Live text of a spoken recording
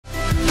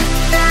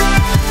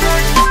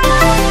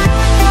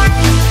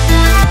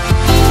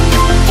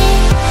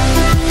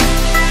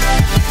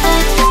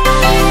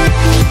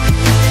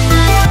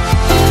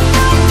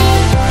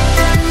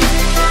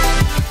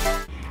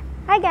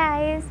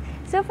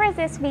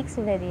week's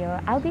video,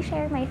 I'll be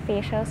sharing my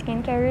facial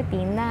skincare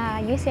routine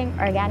na using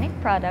organic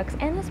products,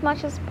 and as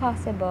much as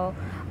possible,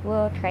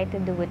 we'll try to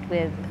do it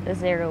with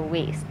zero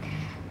waste.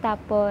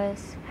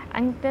 Tapos,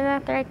 ang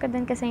tinatry ko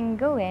din kasing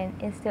gawin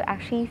is to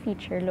actually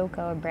feature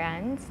local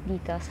brands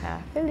dito sa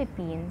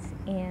Philippines.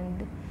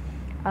 And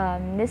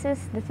this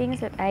is the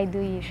things that I do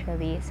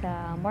usually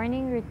sa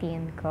morning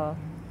routine ko.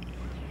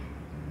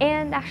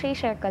 And actually,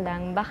 share ko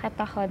lang bakit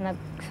ako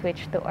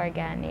nag-switch to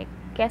organic.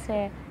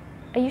 Kasi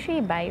I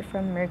usually buy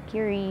from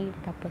Mercury,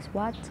 tapos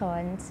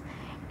Watsons,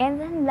 and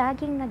then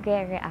laging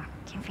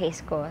nagre-react yung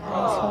face ko.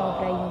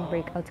 Sobra yung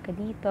breakouts ko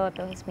dito,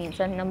 tapos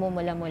minsan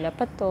namumula-mula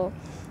pa to.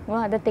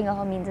 Dating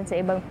ako minsan sa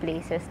ibang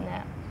places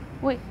na,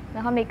 uy,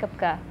 naka-makeup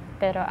ka,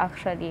 pero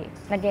actually,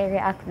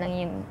 nagre-react lang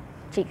yung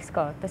cheeks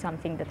ko to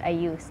something that I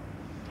used.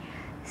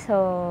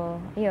 So,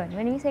 yun.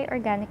 When we say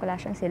organic,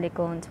 wala siyang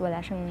silicones, wala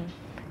siyang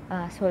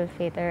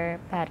sulfate or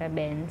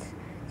parabens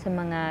sa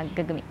mga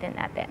gagamitin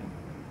natin.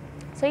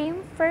 So,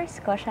 yung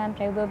first ko,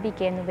 syempre, we'll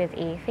begin with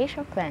a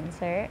facial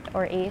cleanser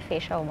or a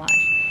facial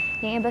wash.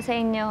 Yung iba sa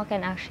inyo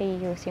can actually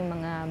use yung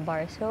mga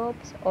bar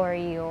soaps or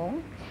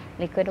yung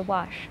liquid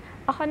wash.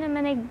 Ako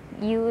naman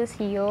nag-use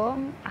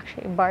yung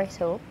actually bar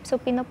soap.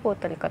 So,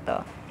 pinuputol ko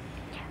to.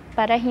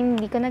 Para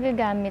hindi ko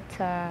nagagamit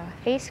sa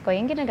face ko,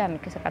 yung ginagamit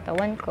ko sa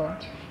katawan ko.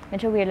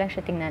 Medyo weird lang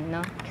siya tingnan,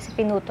 no? Kasi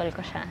pinutol ko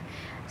siya.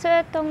 So,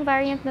 itong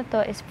variant na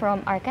to is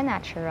from Arka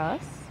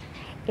Naturals.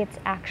 It's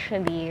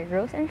actually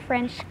rose and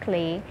French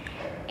clay,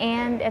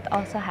 and it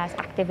also has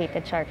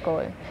activated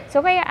charcoal.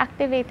 So, kaya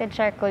activated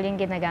charcoal yung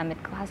ginagamit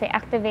ko kasi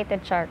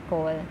activated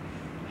charcoal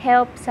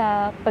helps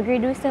sa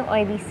pag-reduce ng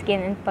oily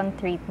skin and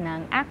pang-treat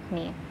ng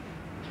acne.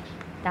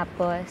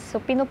 Tapos, so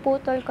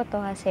pinuputol ko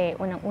to kasi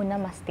unang-una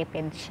mas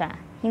tipid siya.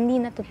 Hindi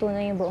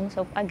natutunaw yung buong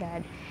soap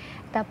agad.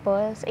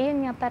 Tapos,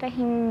 ayun nga, para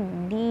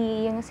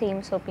hindi yung same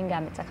soap yung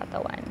gamit sa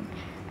katawan.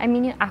 I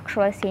mean, yung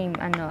actual same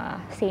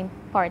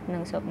part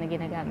ng soap na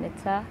ginagamit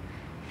sa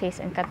face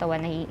and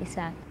katawan na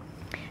iisa.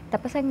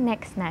 Tapos, ang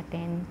next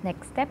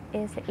step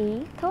is a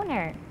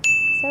toner.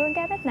 So, ang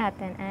gamit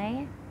natin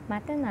ay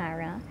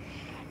Matenara.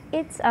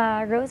 It's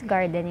rose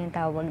garden yung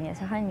tawag niya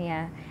sa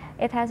kanya.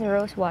 It has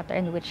rose water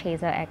and witch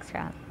hazel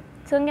extract.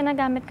 So, ang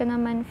ginagamit ko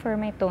naman for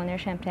my toner,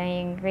 syempre,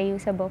 yung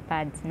reusable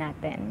pads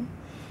natin.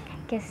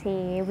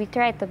 Kasi we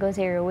try to go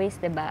zero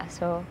waste, diba?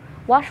 So,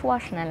 wash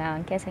na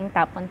lang. Kasi yung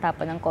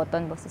tapon-tapon ng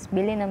cotton balls,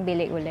 bili ng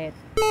bili ulit.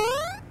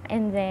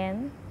 And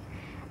then,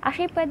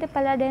 actually, pwede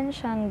pala din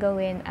siyang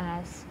gawin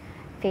as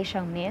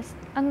facial mist.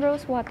 Ang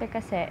rose water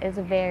kasi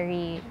is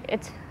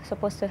it's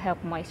supposed to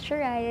help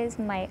moisturize,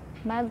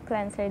 mild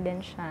cleanser din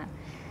siya.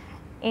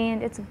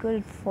 And it's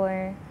good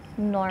for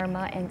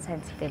normal and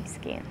sensitive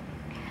skin.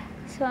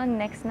 So, ang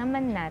next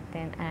naman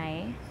natin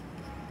ay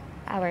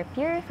our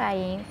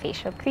purifying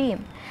facial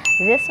cream.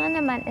 This one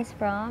naman is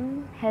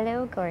from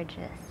Hello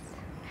Gorgeous.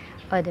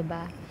 O,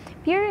 diba?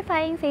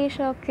 Purifying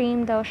facial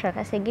cream daw siya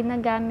kasi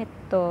ginagamit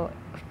to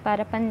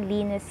para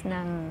panlinis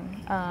ng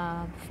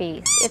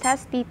face. It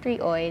has tea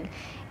tree oil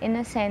in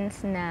a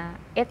sense na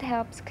it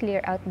helps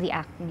clear out the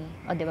acne.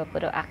 O, diba?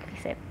 Puro acne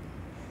set.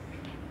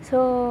 So,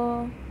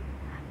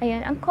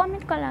 ayan. Ang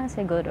comment ko lang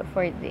siguro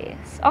for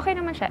this. Okay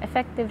naman siya.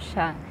 Effective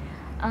siya.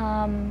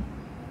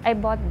 I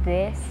bought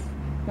this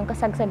nung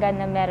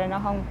kasagsagan na meron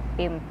akong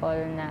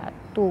pimple na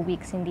 2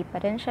 weeks hindi pa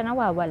rin siya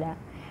nawawala.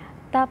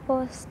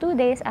 Tapos, 2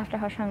 days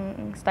after ko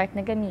siyang start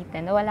na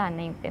gamitin, nawala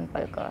na yung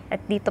pimple ko. At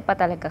dito pa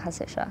talaga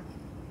kasi siya.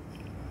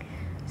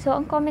 So,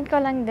 ang comment ko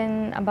lang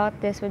din about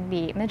this would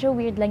be, medyo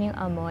weird lang yung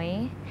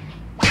amoy.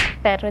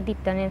 Pero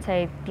deep down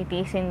inside,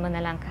 titiisin mo na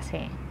lang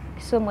kasi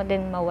gusto mo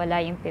din mawala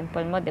yung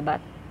pimple mo,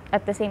 diba?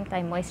 At the same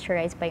time,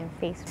 moisturize pa yung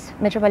face.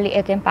 Medyo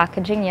maliit yung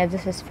packaging niya.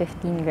 This is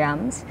 15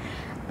 grams.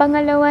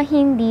 Pangalawa,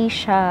 hindi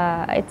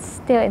siya,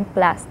 it's still in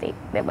plastic,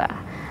 diba?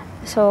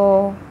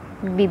 So,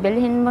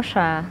 bibilhin mo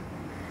siya,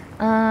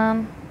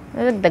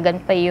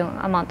 nadagdagan pa yung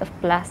amount of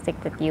plastic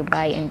that you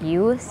buy and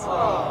use.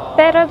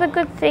 Pero the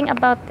good thing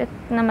about it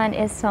naman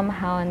is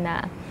somehow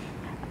na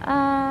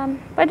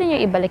pwede nyo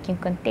ibalik yung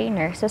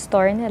container sa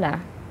store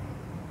nila.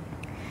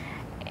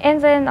 And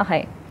then,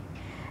 okay.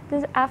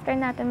 After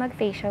natin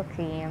mag-facial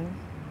cream,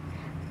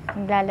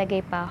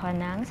 maglalagay pa ako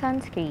ng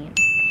sunscreen.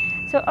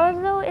 So,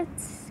 although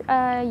it's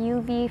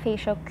UV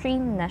facial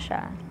cream na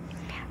siya,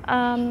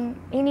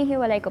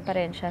 hinihiwalay ko pa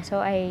rin siya. So,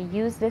 I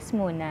use this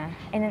muna.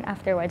 And then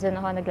afterwards, doon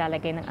ako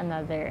naglalagay ng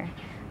another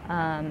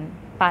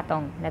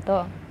patong na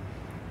to.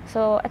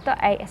 So, ito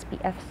ay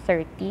SPF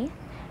 30.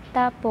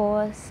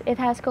 Tapos, it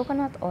has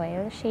coconut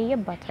oil, shea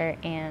butter,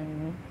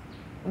 and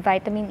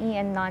vitamin E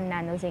and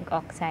non-nano zinc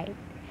oxide.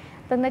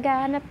 Pag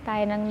naghahanap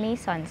tayo ng may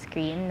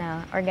sunscreen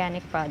na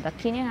organic product,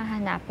 yun yung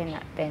hahanapin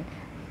natin.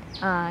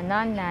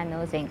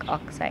 Non-nano zinc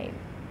oxide.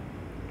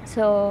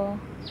 So,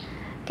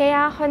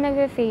 kaya ako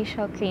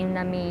nag-facial cream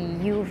na may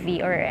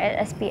UV or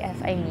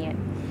SPF, I mean.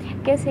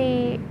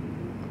 Kasi,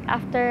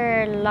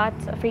 after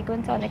lots of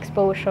frequent sun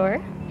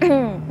exposure,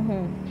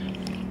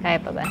 kaya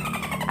pa ba?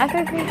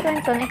 After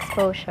frequent sun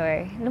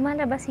exposure,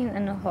 lumalabas yung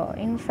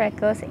yung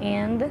freckles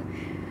and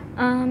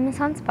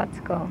sunspots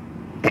ko.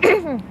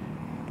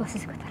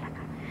 boses ko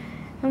talaga.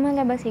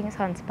 Lumalabas yung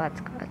sunspots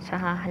ko,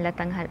 tsaka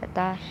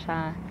halatang-halata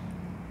siya.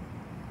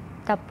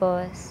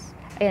 Tapos,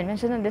 ayun,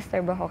 medyo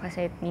na-disturb ako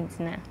kasi it means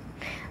na,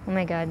 oh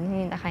my God,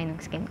 hindi na kaya ng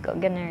skin ko.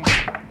 Ganun.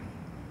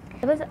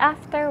 Tapos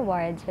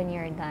afterwards, when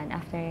you're done,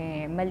 after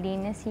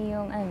malinis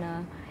yung,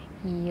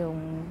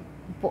 yung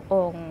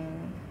buong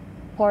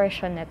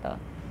portion nito,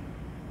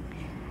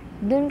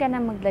 dun ka na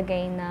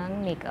maglagay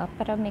ng makeup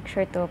para make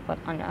sure to put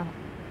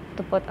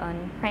on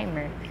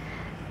primer.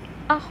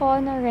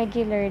 Ako, na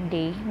regular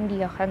day,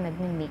 hindi ako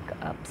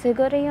nag-makeup.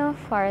 Siguro yung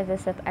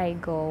farthest that I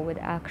go would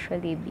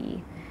actually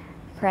be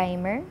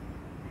primer.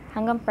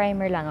 Hanggang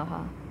primer lang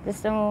ako.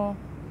 Just to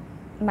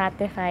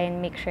mattify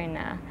and make sure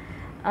na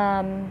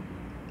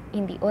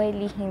hindi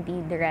oily,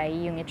 hindi dry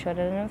yung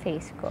itsura ng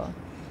face ko.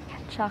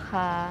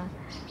 Tsaka,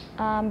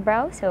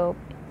 brow soap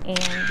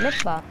and lip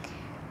balm.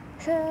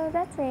 So,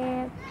 that's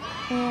it.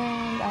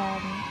 And,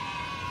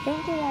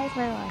 thank you guys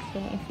for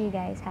watching. If you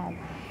guys have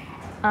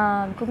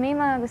kung may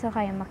mga gusto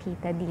kayong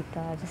makita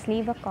dito, just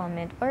leave a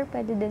comment or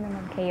pwede din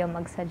naman kayo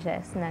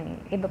mag-suggest ng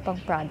iba pang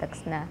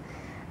products na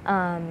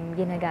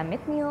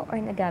ginagamit nyo or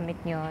nagamit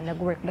nyo,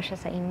 nag-work ba siya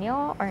sa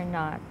inyo or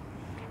not.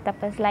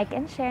 Tapos like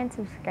and share and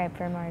subscribe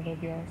for more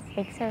videos.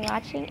 Thanks for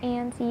watching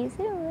and see you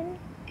soon!